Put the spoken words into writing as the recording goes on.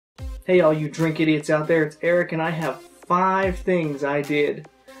Hey all you drink idiots out there, it's Eric, and I have 5 things I did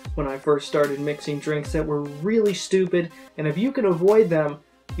when I first started mixing drinks that were really stupid, and if you can avoid them,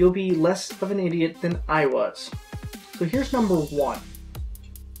 you'll be less of an idiot than I was. So here's number 1.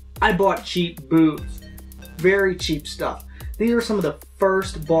 I bought cheap booze. Very cheap stuff. These are some of the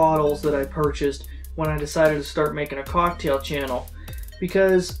first bottles that I purchased when I decided to start making a cocktail channel,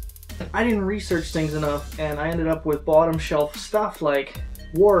 because I didn't research things enough and I ended up with bottom shelf stuff like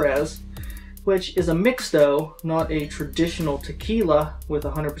Juarez, which is a mixto, not a traditional tequila with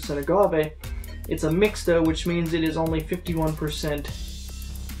 100% agave. It's a mixto, which means it is only 51%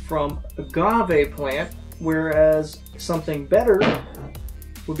 from agave plant, whereas something better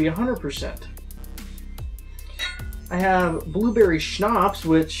would be 100%. I have blueberry schnapps,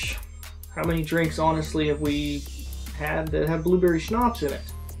 which, how many drinks honestly have we had that have blueberry schnapps in it?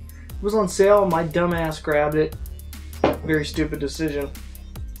 It was on sale, my dumbass grabbed it. Very stupid decision.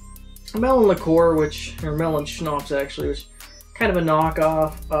 Melon liqueur, or melon schnapps actually, which is kind of a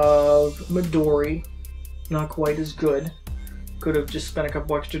knockoff of Midori. Not quite as good. Could have just spent a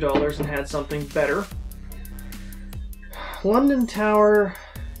couple extra dollars and had something better. London Tower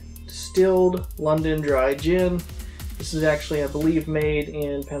distilled London dry gin. This is actually, I believe, made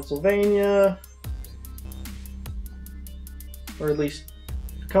in Pennsylvania, or at least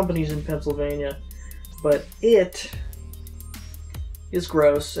the company's in Pennsylvania, but it is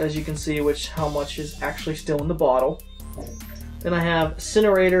gross, as you can see, how much is actually still in the bottle. Then I have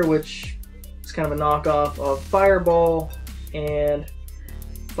Incinerator, which is kind of a knockoff of Fireball, and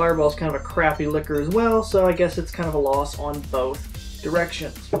Fireball is kind of a crappy liquor as well, so I guess it's kind of a loss on both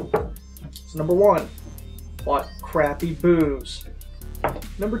directions. So number 1, bought crappy booze.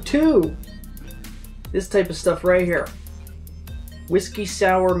 Number 2, this type of stuff right here. Whiskey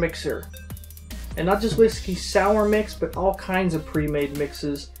sour mixer. And not just whiskey sour mix, but all kinds of pre-made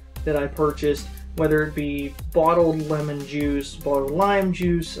mixes that I purchased, whether it be bottled lemon juice, bottled lime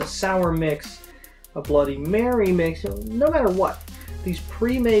juice, a sour mix, a Bloody Mary mix, no matter what. These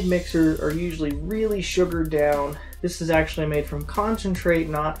pre-made mixers are usually really sugared down. This is actually made from concentrate,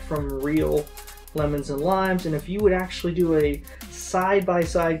 not from real lemons and limes, and if you would actually do a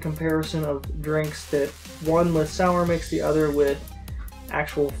side-by-side comparison of drinks, that one with sour mix, the other with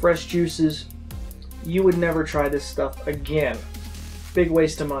actual fresh juices, you would never try this stuff again. Big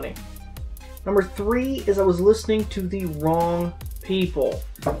waste of money. Number 3 is I was listening to the wrong people.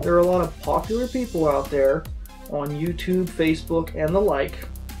 There are a lot of popular people out there on YouTube, Facebook, and the like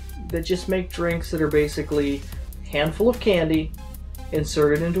that just make drinks that are basically a handful of candy,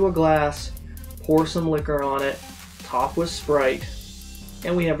 insert it into a glass, pour some liquor on it, top with Sprite,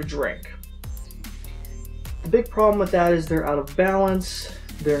 and we have a drink. The big problem with that is they're out of balance,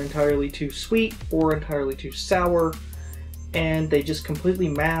 they're entirely too sweet or entirely too sour, and they just completely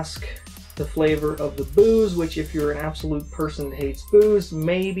mask the flavor of the booze, which if you're an absolute person that hates booze,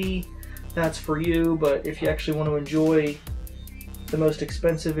 maybe that's for you, but if you actually want to enjoy the most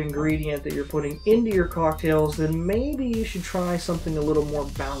expensive ingredient that you're putting into your cocktails, then maybe you should try something a little more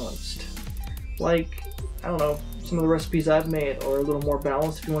balanced. Like, I don't know, some of the recipes I've made are a little more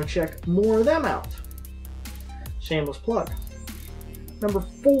balanced if you want to check more of them out. Shameless plug. Number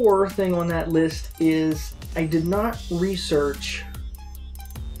 4 thing on that list is I did not research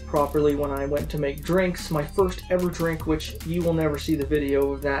properly when I went to make drinks. My first ever drink, which you will never see the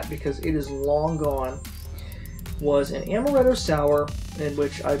video of that because it is long gone, was an amaretto sour in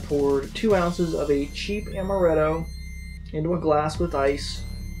which I poured 2 ounces of a cheap amaretto into a glass with ice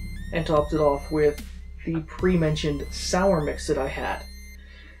and topped it off with the pre-mentioned sour mix that I had.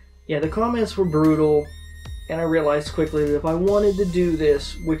 Yeah, the comments were brutal, and I realized quickly that if I wanted to do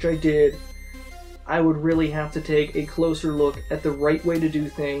this, which I did, I would really have to take a closer look at the right way to do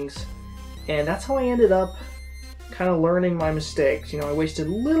things, and that's how I ended up kind of learning my mistakes. You know, I wasted a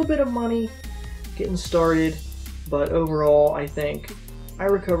little bit of money getting started, but overall I think I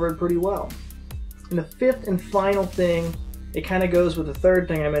recovered pretty well. And the 5th and final thing, it kind of goes with the 3rd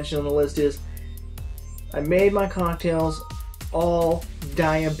thing I mentioned on the list, is I made my cocktails all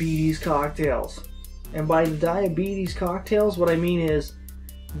diabetes cocktails. And by the diabetes cocktails, what I mean is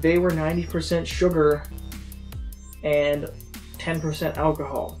they were 90% sugar and 10%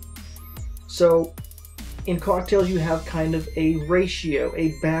 alcohol. So in cocktails you have kind of a ratio,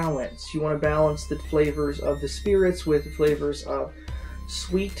 a balance. You want to balance the flavors of the spirits with the flavors of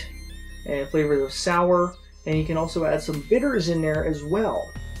sweet and flavors of sour, and you can also add some bitters in there as well.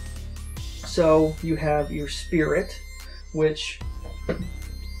 So you have your spirit, which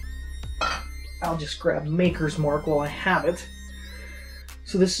I'll just grab Maker's Mark while I have it.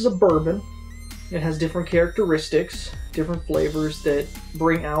 So this is a bourbon. It has different characteristics, different flavors that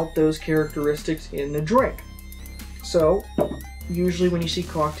bring out those characteristics in the drink. So, usually when you see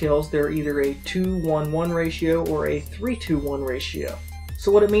cocktails, they're either a 2-1-1 ratio or a 3-2-1 ratio.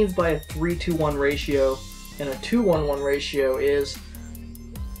 So what it means by a 3-2-1 ratio and a 2-1-1 ratio is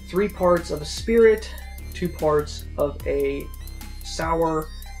 3 parts of a spirit, 2 parts of a sour,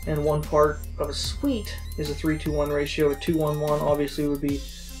 and 1 part of a sweet is a 3-2-1 ratio. A 2-1-1 obviously would be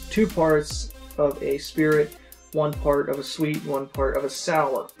 2 parts of a spirit, 1 part of a sweet, 1 part of a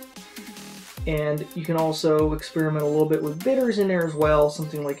sour. And you can also experiment a little bit with bitters in there as well,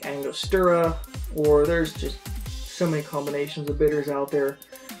 something like Angostura, or there's just so many combinations of bitters out there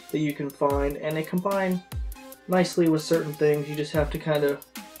that you can find, and they combine nicely with certain things. You just have to kind of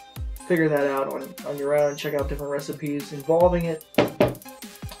figure that out on your own, check out different recipes involving it.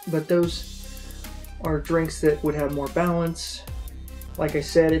 But those are drinks that would have more balance. Like I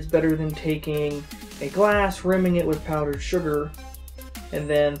said, it's better than taking a glass, rimming it with powdered sugar, and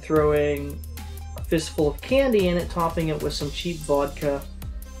then throwing a fistful of candy in it, topping it with some cheap vodka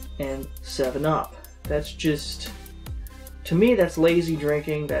and 7-Up. That's just, to me, that's lazy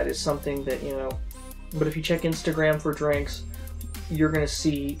drinking. That is something that, you know, but if you check Instagram for drinks, you're going to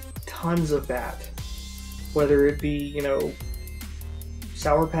see tons of that. Whether it be, you know,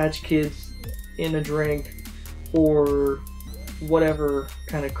 Sour Patch Kids in a drink, or whatever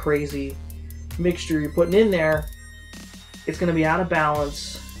kind of crazy mixture you're putting in there, it's going to be out of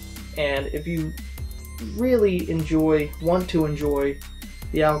balance. And if you really want to enjoy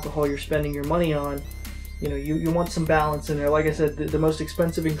the alcohol you're spending your money on, you know, you want some balance in there. Like I said, the most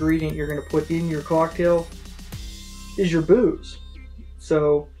expensive ingredient you're going to put in your cocktail is your booze.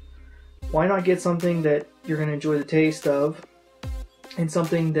 So why not get something that you're going to enjoy the taste of, and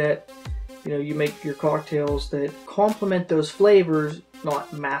something that, you know, you make your cocktails that complement those flavors,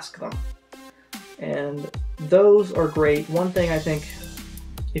 not mask them. And those are great. One thing I think,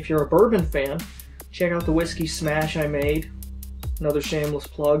 if you're a bourbon fan, check out the Whiskey Smash I made. Another shameless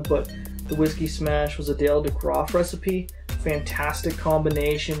plug, but the Whiskey Smash was a Dale DeGroff recipe. Fantastic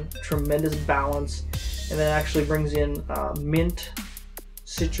combination, tremendous balance, and that actually brings in mint,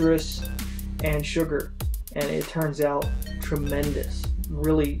 citrus, and sugar, and it turns out tremendous.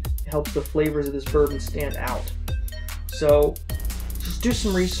 Really helps the flavors of this bourbon stand out. So just do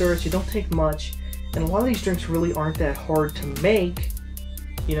some research. It don't take much, and a lot of these drinks really aren't that hard to make.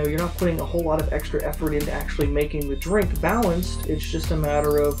 You know, you're not putting a whole lot of extra effort into actually making the drink balanced. It's just a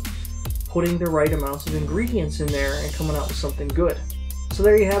matter of putting the right amounts of ingredients in there and coming out with something good. So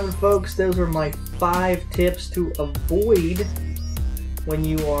there you have it, folks. Those are my 5 tips to avoid when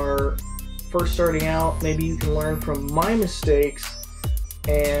you are first starting out. Maybe you can learn from my mistakes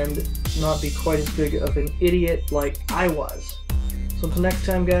and not be quite as big of an idiot like I was. So until next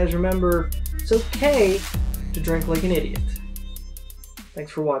time, guys, remember, it's okay to drink like an idiot.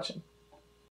 Thanks for watching.